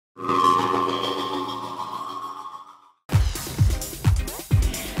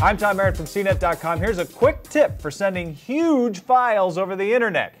I'm Tom Merritt from CNET.com. Here's a quick tip for sending huge files over the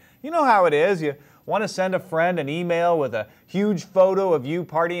internet. You know how it is. You want to send a friend an email with a huge photo of you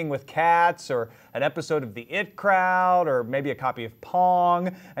partying with cats, or an episode of The It Crowd, or maybe a copy of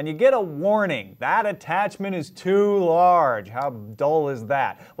Pong, and you get a warning. That attachment is too large. How dull is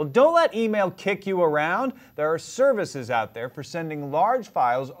that? Well, don't let email kick you around. There are services out there for sending large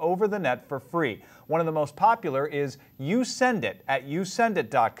files over the net for free. One of the most popular is YouSendIt at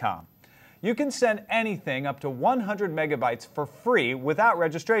YouSendIt.com. You can send anything up to 100 megabytes for free without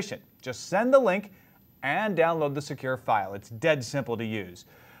registration. Just send the link and download the secure file. It's dead simple to use.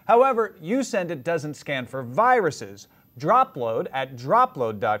 However, YouSendIt doesn't scan for viruses. Dropload at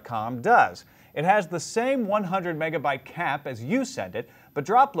Dropload.com does. It has the same 100 megabyte cap as YouSendIt, but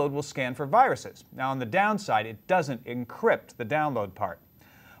Dropload will scan for viruses. Now, on the downside, it doesn't encrypt the download part.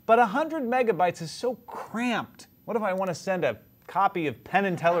 But 100 megabytes is so cramped. What if I want to send a copy of Penn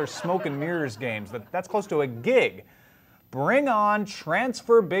and Teller's Smoke and Mirrors games? That's close to a gig. Bring on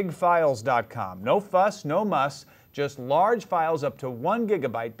TransferBigFiles.com. No fuss, no muss, just large files up to 1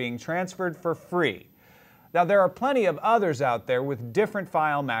 gigabyte being transferred for free. Now, there are plenty of others out there with different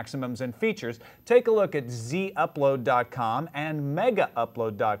file maximums and features. Take a look at ZUpload.com and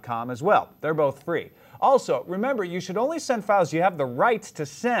MegaUpload.com as well. They're both free. Also, remember, you should only send files you have the rights to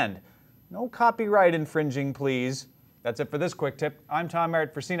send. No copyright infringing, please. That's it for this quick tip. I'm Tom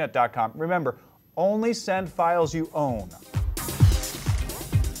Merritt for CNET.com. Remember, only send files you own.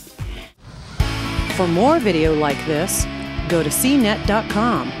 For more video like this, go to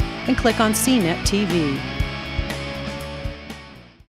CNET.com and click on CNET TV.